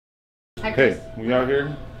Hey, we out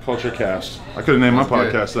here? Culture Cast. I could have named my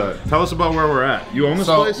podcast that. Tell us about where we're at. You own this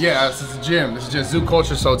place? Yeah, this is a gym. This is just Zoo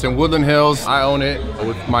Culture, so it's in Woodland Hills. I own it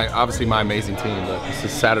with obviously my amazing team, but this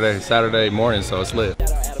is Saturday morning, so it's lit.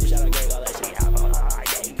 It's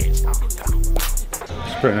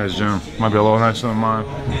a pretty nice gym. Might be a little nicer than mine.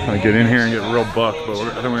 Kind of get in here and get real buck, but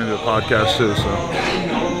I think we're gonna do a podcast too, so.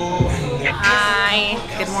 Hi,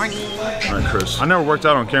 good morning. All right, Chris. I never worked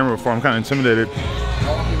out on camera before. I'm kind of intimidated.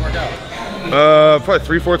 How often do you work out?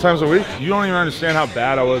 Probably 3-4 times a week. You don't even understand how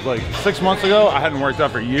bad I was. Like 6 months ago, I hadn't worked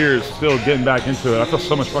out for years, still getting back into it. I feel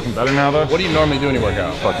so much fucking better now though. What do you normally do when you work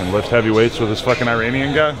out? Fucking lift heavy weights with this fucking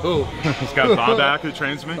Iranian guy. Who? He's got Babak who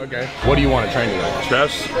trains me. Okay. What do you want to train today?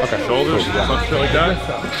 Chest, okay, shoulders, some shit like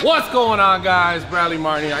that. What's going on, guys? Bradley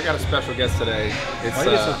Martyn. I got a special guest today. It's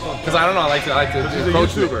because I don't know. I like to He's a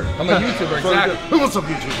YouTuber. I'm a YouTuber, exactly. What's up,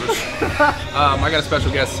 YouTubers? I got a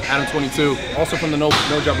special guest, Adam22, also from the No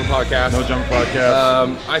Jumper podcast. No Jumper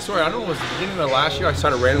podcast. I swear, I don't know, it was the beginning of last year, I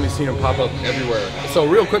started randomly seeing him pop up everywhere. So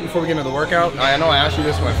real quick before we get into the workout, I know I asked you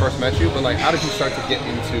this when I first met you, but like, how did you start to get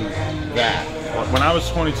into that? When I was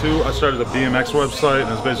 22, I started a BMX website, and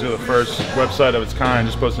it was basically the first website of its kind,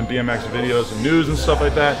 just posting BMX videos and news and stuff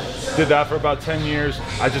like that. Did that for about 10 years.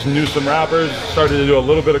 I just knew some rappers, started to do a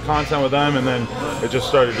little bit of content with them, and then it just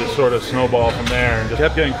started to sort of snowball from there, and just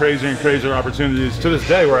kept getting crazier and crazier opportunities to this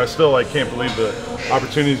day, where I still like can't believe the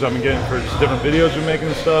opportunities I've been getting for just different videos we're making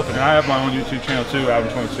and stuff. And I have my own YouTube channel too,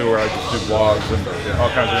 Adam22, where I just do vlogs and all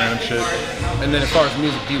kinds of random shit. And then as far as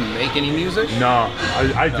music, do you make any music? No,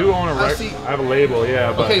 I do own a record. I have a label,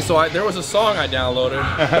 yeah. But okay, so there was a song I downloaded.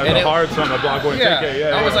 and the hard song, the Block Boy TK,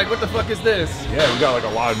 yeah. I was like, what the fuck is this? Yeah, we got like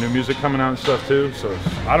a lot of new music coming out and stuff too. So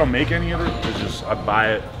I don't make any of it. It's just I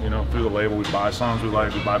buy it, you know, through the label. We buy songs we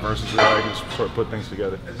like, we buy verses we like, just sort of put things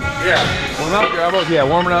together. Yeah, warm up your elbows. Yeah,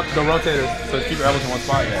 warming up the rotators so keep your elbows in one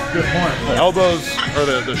spot. Yeah. Good point. The elbows or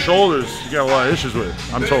the shoulders, you got a lot of issues with.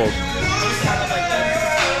 I'm told.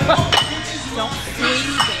 Don't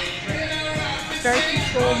sleep. Very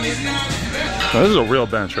controlled movement. Now, this is a real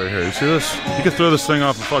bench right here. You see this? You could throw this thing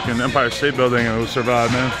off a fucking Empire State Building and it would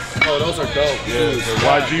survive, man. Oh, those are dope. Yeah, the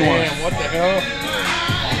YG ones. Damn, what the hell?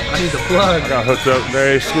 I need the plug. I got hooked up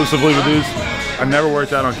very exclusively with these. I've never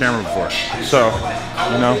worked out on camera before. So,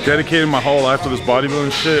 you know, dedicated my whole life to this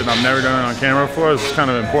bodybuilding shit, and I've never done it on camera before. This is kind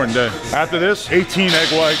of an important day. After this, 18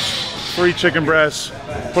 egg whites, 3 chicken breasts,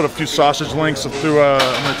 put a few sausage links through, I'm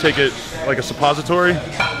gonna take it like a suppository.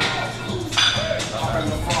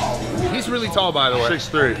 He's really tall, by the way.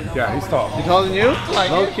 6'3". Yeah, he's tall. He taller than you?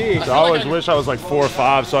 Like low key. So I always wish I was like 4 or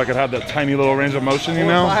 5 so I could have that tiny little range of motion, you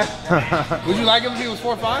know? Would you like him if he was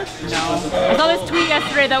 4'5"? No. I saw this tweet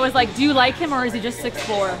yesterday that was like, do you like him or is he just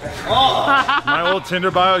 6'4"? Oh. My old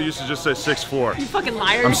Tinder bio used to just say 6'4". You fucking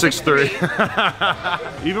liar. I'm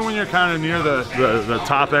 6'3". Even when you're kind of near the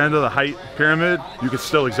top end of the height pyramid, you could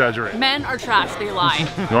still exaggerate. Men are trash, they lie.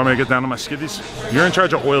 You want me to get down to my skivvies? You're in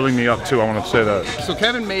charge of oiling me up too, I want to say that. So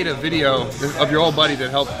Kevin made a video of your old buddy that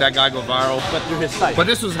helped that guy go viral. But through his site. But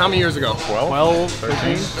this was how many years ago? 12,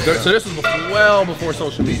 13. So this was well before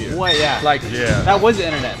social media. Well, yeah. Like, yeah. That was the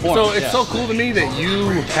internet. So it's so cool to me that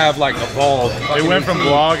you have like evolved. It went from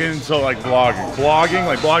blogging to like vlogging.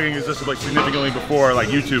 Blogging existed like significantly before like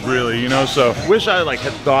YouTube really, you know? So wish I like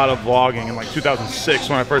had thought of vlogging in like 2006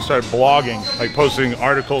 when I first started blogging, like posting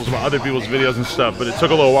articles about other people's videos and stuff, but it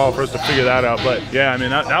took a little while for us to figure that out. But yeah, I mean,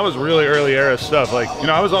 that was really early era stuff. Like, you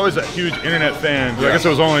know, I was always a huge internet fan. I guess it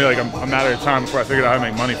was only like a matter of time before I figured out how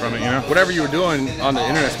to make money from it, you know? Whatever you were doing on the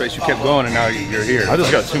internet space, you kept going and now you're here. I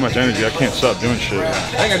just got too much energy. I can't stop doing shit. I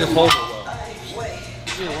think I just pulled it well.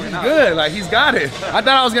 He's good, like he's got it. I thought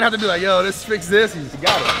I was gonna have to be like, yo, let's fix this. He's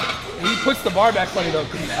got it. And he puts the bar back funny though.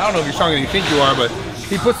 I don't know if you're stronger than you think you are, but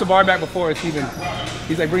he puts the bar back before it's even.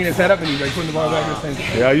 He's like bringing his head up and he's like putting the bar back in his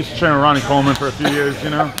hand. Yeah, I used to train with Ronnie Coleman for a few years, you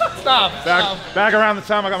know? Stop. Back around the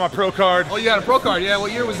time I got my pro card. Oh, you got a pro card? Yeah,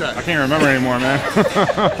 what year was that? I can't remember anymore, man.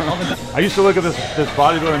 I used to look at this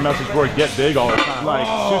bodybuilding message board Get Big all the time. Like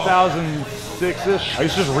 2006-ish. I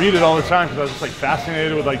used to just read it all the time because I was just like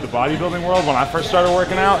fascinated with like the bodybuilding world when I first started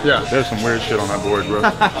working out. Yeah. There's some weird shit on that board, bro.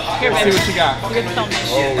 Here, Let's see what you got. We're gonna film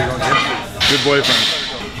this Oh, shit. we don't get it. Good boyfriend.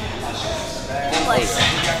 Like,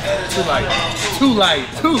 Too light.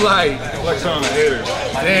 Flex on the haters.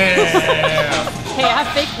 Damn. hey, I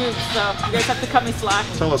have fake boobs, so you guys have to cut me slack.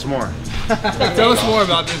 Tell us more. Tell us more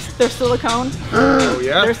about this. They're silicone. Oh,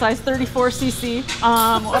 yeah? They're size 34cc.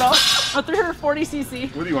 What else? Oh,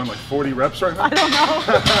 340cc. What are you on, like 40 reps right now? I don't know.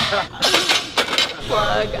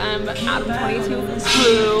 Plug. I'm Adam22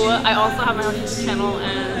 Crew. I also have my own YouTube channel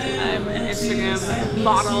and I'm an Instagram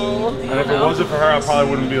model. And if it wasn't for her, I probably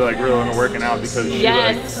wouldn't be like really into working out because she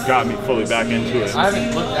like got me fully back into it. I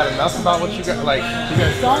haven't looked at enough about what you got. Like, you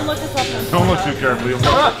guys Don't look us up. Don't look too carefully. Don't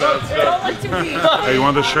look too deep. Hey, you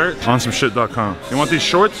want this shirt? OnSomeShit.com. You want these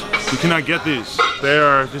shorts? You cannot get these. They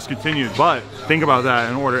are discontinued. But think about that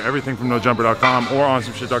and order everything from NoJumper.com or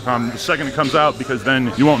OnSomeShit.com the second it comes out, because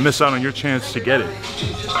then you won't miss out on your chance to get it.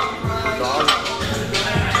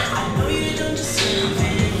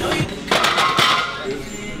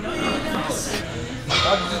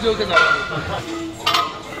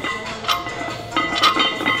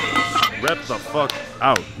 Rep the fuck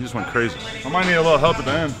out. He just went crazy. I might need a little help at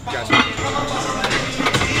the end.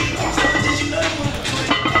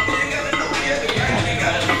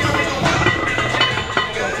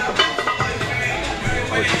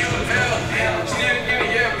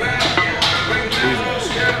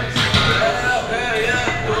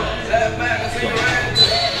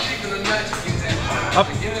 Up.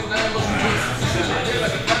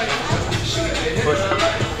 Push.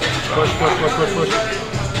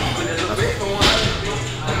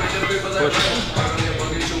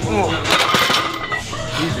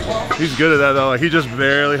 He's good at that though. Like, he just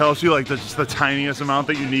barely helps you, like just the tiniest amount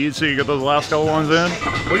that you need so you get those last couple ones in.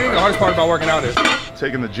 What do you think the hardest part about working out is?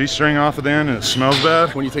 Taking the G-string off at the end and it smells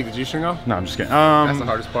bad. When you take the G-string off? No, I'm just kidding. That's the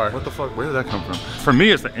hardest part. What the fuck? Where did that come from? For me,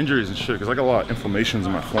 it's the injuries and shit, because I got a lot of inflammations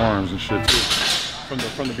in my forearms and shit too.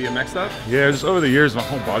 From the BMX stuff? Yeah, just over the years, my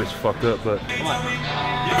whole body's fucked up, but. Come on.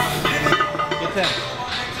 Get 10.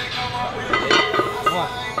 Come on.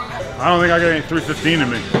 I don't think I got any 315 in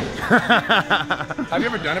me. Have you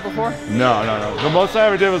ever done it before? No. The most I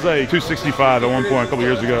ever did was like 265 at one point a couple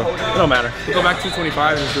years ago. It don't matter. We'll go back to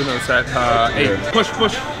 225 and just do another set. 8. Yeah. Push.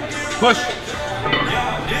 Good.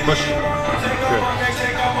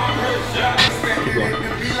 Keep going.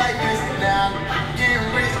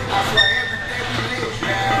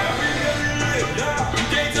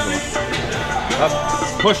 Up.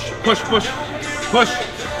 Push.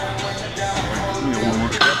 One more.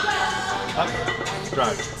 Up.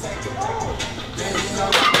 Drive.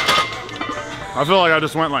 I feel like I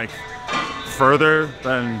just went like further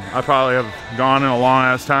than I probably have gone in a long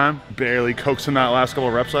ass time. Barely coaxing that last couple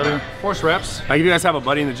of reps out of it. Force reps. Like if you guys have a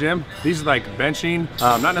buddy in the gym, these are like benching,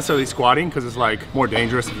 not necessarily squatting because it's like more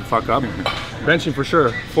dangerous if you fuck up. Benching for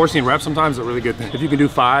sure. Forcing reps sometimes is a really good thing. If you can do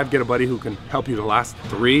 5, get a buddy who can help you the last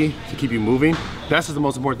 3 to keep you moving. That's just the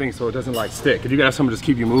most important thing so it doesn't like stick. If you got someone just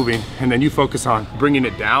keep you moving and then you focus on bringing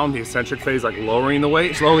it down, the eccentric phase, like lowering the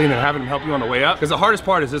weight slowly and then having them help you on the way up. Because the hardest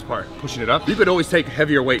part is this part, pushing it up. You could always take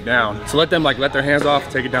heavier weight down. So let them like let their hands off,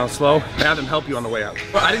 take it down slow, and have them help you on the way up.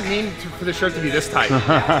 Well, I didn't mean for the shirt to be this tight.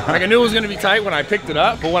 Like I knew it was gonna be tight when I picked it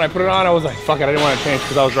up, but when I put it on, I was like, fuck it, I didn't want to change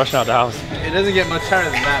because I was rushing out the house. It doesn't get much tighter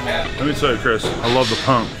than that, man. Let me tell you, Chris, I love the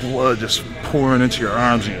pump. Blood just pouring into your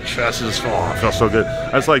arms and your chest. Is I feel so good.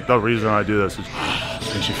 That's like the reason I do this. It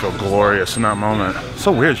makes you feel glorious in that moment. It's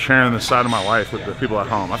so weird sharing this side of my life with the people at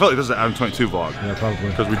home. I feel like this is an Adam22 vlog. Yeah, probably.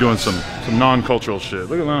 Because we're doing some non-cultural shit.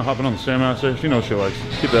 Look at Lena hopping on the Stairmaster. She knows she likes.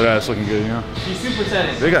 Keep that ass looking good, you know? She's super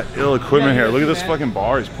tennis. They got ill equipment here. Look at this fucking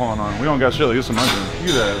bar he's pulling on. We don't got shit. Look at some money. Look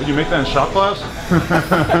at that. Would you make that in shop class?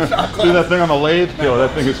 Do that thing on the lathe? Yo,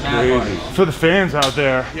 that thing is crazy. For the fans out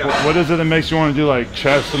there, what is it that makes you want to do like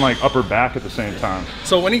chest and like upper back at the same time?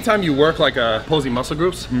 So anytime you work like opposing muscle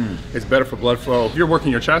groups, it's better for blood flow. If you're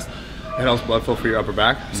working your chest, it helps blood flow for your upper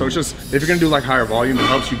back. So it's just, if you're gonna do like higher volume, it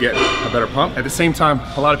helps you get a better pump. At the same time,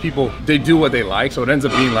 a lot of people, they do what they like. So it ends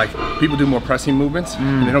up being like, people do more pressing movements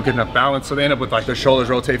and they don't get enough balance. So they end up with like their shoulders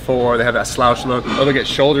rotate forward, they have that slouch look, or they get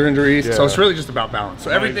shoulder injuries. So it's really just about balance.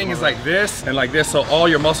 So everything is like this and like this. So all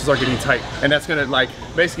your muscles are getting tight. And that's gonna like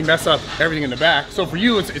basically mess up everything in the back. So for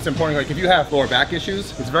you, it's important, like if you have lower back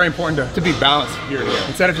issues, it's very important to be balanced here.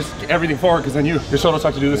 Instead of just everything forward, because then your shoulders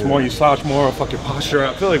have to do this more, you slouch more, fuck your posture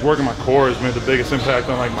up. I feel like working my core has made the biggest impact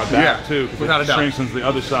on like my back too. Without a doubt. Strengthens the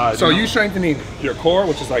other side. So you strengthening your core,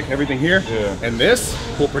 which is like everything here, and this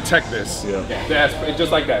will protect this. That's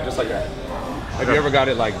just like that, just like that. Have you ever got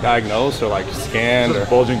it like diagnosed or like scanned? Or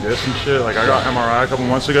bulging disc and shit. Like I got MRI a couple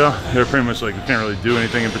months ago. They're pretty much like you can't really do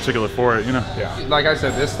anything in particular for it, you know? Yeah. Like I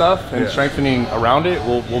said, this stuff and strengthening around it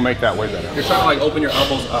will make that way better. You're trying to like open your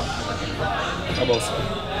elbows up. Elbows.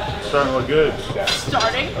 Starting to look good.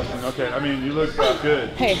 Starting. Okay, I mean you look good.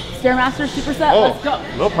 Hey, Stairmaster superset. Let's go.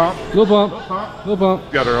 Little pump. Little bump. Little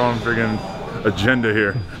bump. Got our own friggin' agenda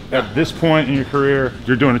here. At this point in your career,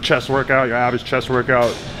 you're doing a chest workout, your average chest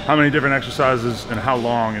workout. How many different exercises and how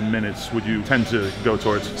long in minutes would you tend to go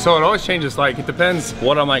towards? So it always changes. Like, it depends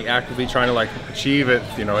what I'm like actively trying to like achieve it,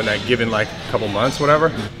 you know, in that given like couple months, whatever.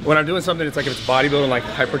 When I'm doing something, it's like if it's bodybuilding, like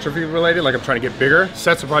hypertrophy related, like I'm trying to get bigger,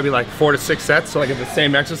 sets are probably like 4 to 6 sets. So like it's the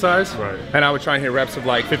same exercise. Right. And I would try and hit reps of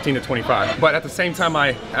like 15 to 25. But at the same time,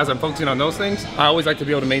 as I'm focusing on those things, I always like to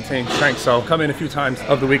be able to maintain strength. So come in a few times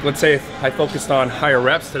of the week. Let's say if I focused on higher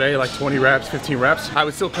reps today, like 20 reps, 15 reps, I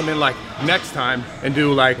would still come in like next time and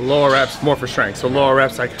do like lower reps, more for strength. So lower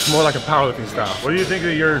reps, like more like a powerlifting style. What do you think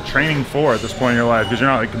that you're training for at this point in your life? Because you're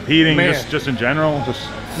not like competing, just in general?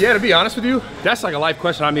 Yeah, to be honest with you, that's like a life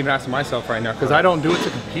question I'm even asking myself right now, because I don't do it to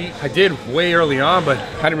compete. I did way early on, but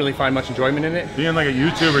I didn't really find much enjoyment in it. Being like a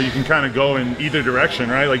YouTuber, you can kind of go in either direction,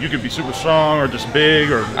 right? Like you could be super strong or just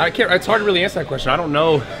big, or... I can't, it's hard to really answer that question. I don't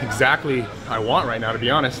know exactly what I want right now, to be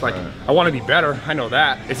honest. Like, I want to be better, I know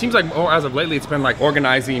that. It seems like more as of lately, it's been like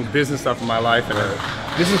organizing business stuff in my life, and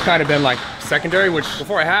this has kind of been like secondary, which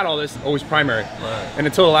before I had all this, always primary. Right. And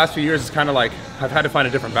until the last few years, it's kind of like I've had to find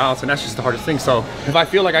a different balance, and that's just the hardest thing. So if I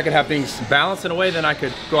feel like I could have things balanced in a way, then I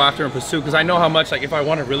could go after and pursue, because I know how much, like if I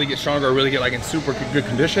want to really get stronger or really get like in super good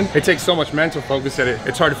condition, it takes so much mental focus that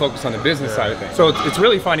it's hard to focus on the business side of things. So it's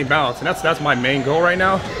really finding balance, and that's my main goal right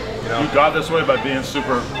now. You know? You got this way by being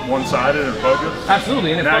super one-sided and focused?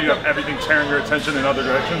 Absolutely. And now you have everything tearing your attention in other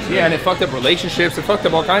directions? Yeah, and it fucked up relationships, it fucked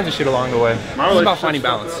up all kinds of shit along the way. It's about finding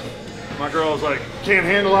balance. My girl's like, can't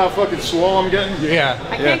handle how fucking swole I'm getting. Yeah.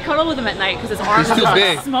 I can't cuddle with him at night because his arms are too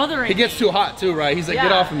big. Smothering. He gets too hot too, right? He's like,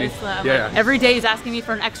 get off of me. Yeah. Every day he's asking me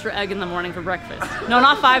for an extra egg in the morning for breakfast. No,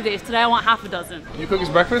 not 5 days. Today I want half a dozen. You cook his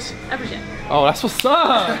breakfast? Every day. Oh, that's what's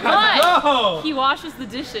up. But he washes the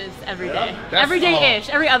dishes every day. Every day-ish,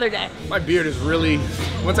 every other day. My beard is really,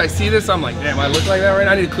 once I see this, I'm like, damn, I look like that right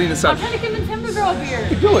now? I need to clean this up. I'm trying to convince him to grow a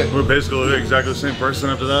beard. Do it. We're basically exactly the same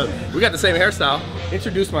person after that. We got the same hairstyle.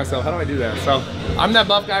 Introduce myself. How do I do that? So, I'm that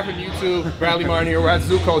buff guy from YouTube, Bradley Martyn here. We're at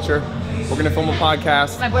Zoo Culture. We're gonna film a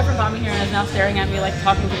podcast. My boyfriend brought me here and is now staring at me like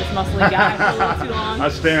talking to this muscly guy for a little too long. I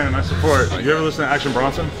stand and I support. You ever listen to Action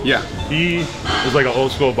Bronson? Yeah. He is like an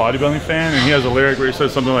old school bodybuilding fan, and he has a lyric where he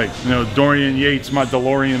says something like, you know, Dorian Yates, my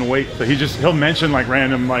DeLorean weight. So he'll mention like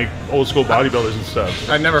random like old school bodybuilders and stuff.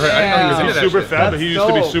 I never heard. I didn't know he was into that super shit. fat, but he used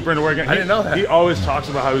to be super into working. I didn't know that. He always talks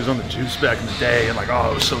about how he was on the juice back in the day, and like,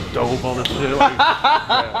 oh, it was so dope, all this shit. Like,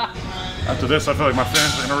 yeah. After this, I feel like my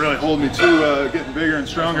fans are gonna really hold me to getting bigger and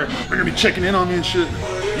stronger. They're gonna be checking in on me and shit.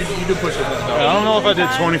 You do push-ups though. I don't know if I did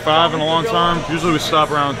 25 in a long time. Usually we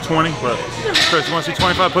stop around 20, but Chris, you wanna see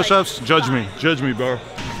 25 push-ups? Judge me, bro.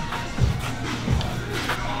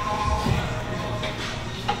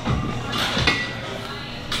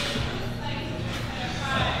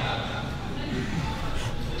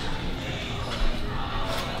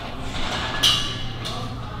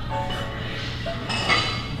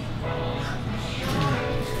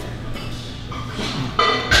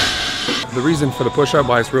 The reason for the push-up,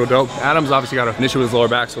 why it's real dope, Adam's obviously got an issue with his lower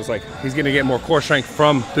back, so it's like he's gonna get more core strength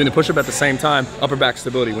from doing the push-up at the same time, upper back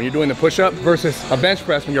stability. When you're doing the push-up versus a bench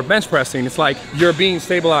press, when you're bench pressing, it's like you're being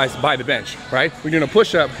stabilized by the bench, right? When you're doing a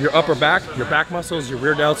push-up, your upper back, your back muscles, your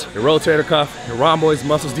rear delts, your rotator cuff, your rhomboids,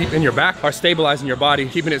 muscles deep in your back are stabilizing your body,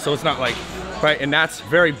 keeping it so it's not like, right? And that's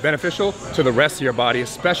very beneficial to the rest of your body,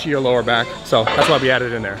 especially your lower back. So that's why we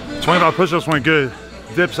added it in there. 25 push-ups went good.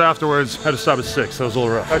 Dips afterwards, had to stop at 6, so it was a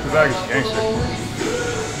little rough. Back to back is gangster.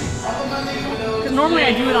 Because normally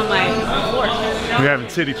I do it on my floor. We're having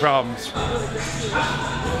titty problems.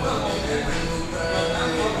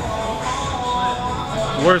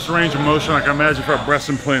 Worst range of motion I can imagine for a breast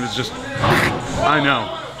implant is just, I know.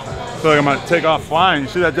 I feel like I'm about to take off flying. You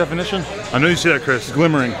see that definition? I know you see that, Chris. It's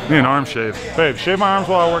glimmering. I need an arm shave. Babe, shave my arms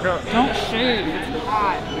while I work out. Don't shave, it's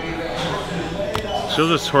hot. She'll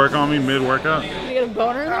just twerk on me mid-workout. You get a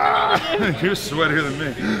boner? You're sweatier than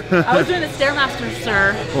me. I was doing the Stairmaster,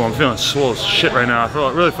 sir. Oh, I'm feeling swole as shit right now.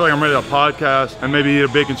 I really feel like I'm ready to podcast and maybe eat a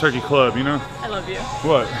bacon turkey club, you know? I love you.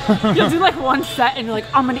 What? You'll do like one set and you're like,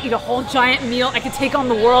 I'm gonna eat a whole giant meal. I could take on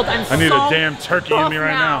the world. I need a damn turkey in me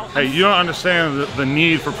right now. Hey, you don't understand the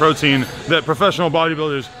need for protein that professional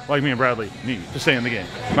bodybuilders like me and Bradley need to stay in the game.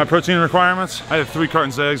 My protein requirements, I had 3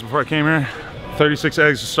 cartons of eggs before I came here. 36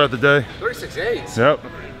 eggs to start the day. 36 eggs? Yep.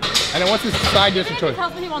 And then what's his side dish of choice? He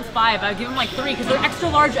tells me he wants 5. I give him like 3 because they're extra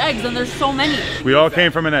large eggs and there's so many. We all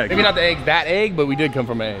came from an egg. Maybe not the egg, that egg, but we did come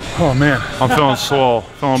from an egg. Oh man, I'm feeling swole.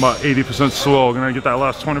 Feeling about 80% swole. Gonna get that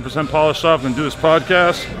last 20% polished off and do this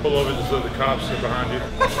podcast. Pull over just so the cops are behind you.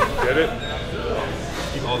 Get it?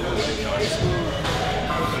 Keep all the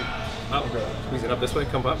Squeeze it up this way,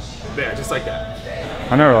 come up. There, just like that.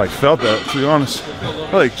 I never like felt that, to be honest.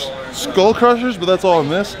 I like skull crushers, but that's all in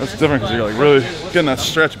this. That's different because you're like really getting that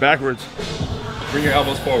stretch backwards. Bring your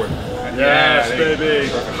elbows forward. Yes, baby.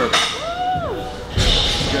 Perfect, perfect.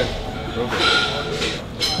 Good.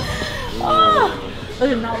 Oh, that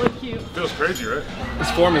did not look cute. Feels crazy, right? His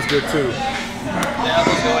form is good too. Yeah,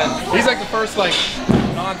 let's go in. He's like the first like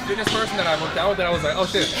non-fitness person that I worked out with that I was like, oh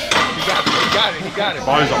shit, he got it, he got it, he got it.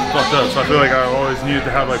 Body's all fucked up, so I feel like I always needed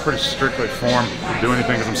to have like pretty strict like form to do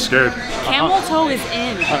anything because I'm scared. Camel toe is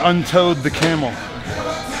in. I untoed the camel.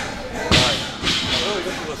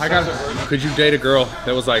 Could you date a girl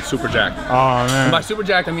that was like super jacked? Oh man. And by super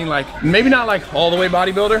jacked, I mean like, maybe not like all the way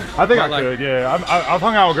bodybuilder. I think I like, could, yeah. I've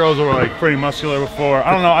hung out with girls who were like pretty muscular before.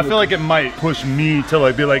 I don't know, I feel like it might push me to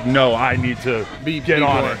like be like, no, I need to get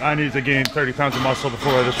on it. I need to gain 30 pounds of muscle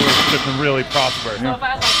before this relationship can really prosper. So if I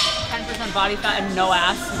had like 10% body fat and no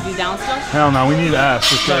ass, you'd be down still? Hell no, we need ass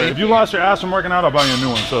for sure. If you lost your ass from working out, I'll buy you a new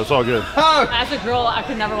one, so it's all good. As a girl, I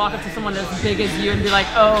could never walk up to someone as big as you and be like,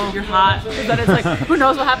 oh, you're hot. Because then it's like, who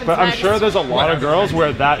knows what happens But next. I'm sure there's a lot of girls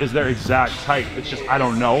where that is their exact type. It's just, I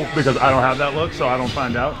don't know, because I don't have that look, so I don't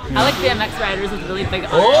find out. I like BMX riders with really big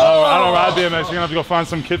arms. Oh, I don't ride BMX. You're gonna have to go find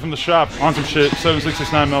some kid from the shop on some shit.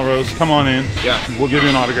 7669 Melrose. Come on in. Yeah. We'll give you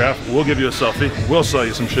an autograph. We'll give you a selfie. We'll sell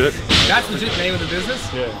you some shit. That's the legit name of the business?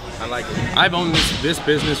 Yeah. I like it. I've owned this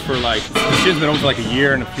business for like, this shit's been owned for like a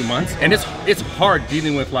year and a few months. And it's hard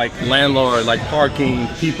dealing with like landlord, like parking,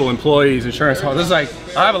 people, employees, insurance. This is like,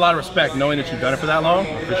 I have a lot of respect knowing that you've done it for that long.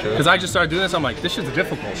 For sure. Because I just started doing this, I'm like, this shit's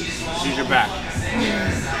difficult. Use your back.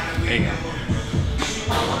 There you go.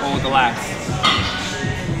 Oh, with the lats.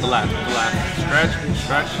 The lats, the lats. Stretch,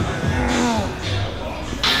 stretch.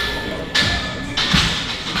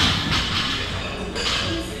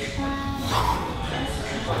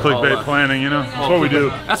 Clickbait planning, you know? That's what we do.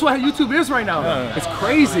 That's what YouTube is right now. Yeah. It's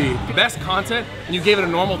crazy. Best content, and you gave it a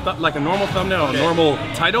normal, like a normal thumbnail, a normal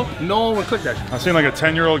title, no one would click that shit. I seen like a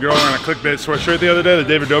 10-year-old girl wearing a clickbait sweatshirt the other day, the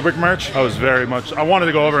David Dobrik merch. I was very much, I wanted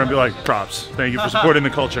to go over and be like, props. Thank you for supporting the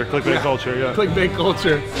culture, clickbait culture, yeah. Clickbait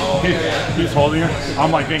culture. He's holding her.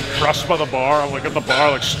 I'm like being crushed by the bar. I'm like at the bar,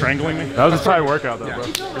 like strangling me. That was a tight workout though, bro.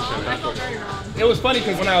 It was funny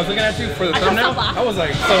because when I was looking at you for the thumbnail, I was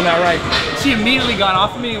like, so not right. She immediately got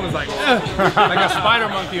off of me and was like, like a spider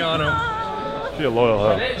monkey on him. She a loyal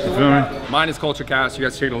hoe. You feel me? Mine is Culture Cast. You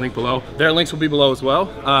guys check the link below. Their links will be below as well.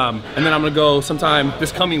 And then I'm gonna go sometime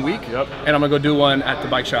this coming week. Yep. And I'm gonna go do one at the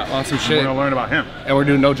bike shop on some shit. We're gonna learn about him. And we're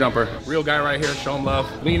doing no jumper. Real guy right here. Show him love.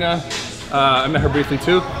 Lena. I met her briefly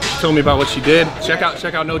too. She told me about what she did. Check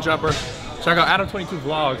out No Jumper. Check out Adam22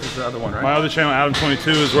 Vlogs is the other one, right? My other channel, Adam22,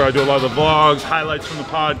 is where I do a lot of the vlogs, highlights from the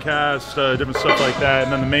podcast, different stuff like that.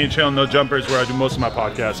 And then the main channel, No Jumper, is where I do most of my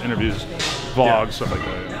podcasts, interviews, vlogs, stuff like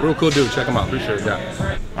that. Yeah. Real cool dude. Check him out. Appreciate it.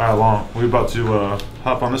 Yeah. All right, Long. We're about to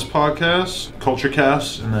hop on this podcast, Culture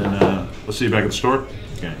Cast, and then we'll see you back at the store.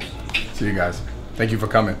 Okay. See you guys. Thank you for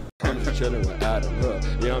coming. I'm just chilling with Adam,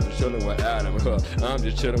 yeah, I'm just chilling with Adam, I'm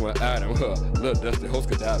just chilling with Adam, look, that's the host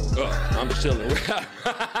skedaddle, I'm just chilling with Adam.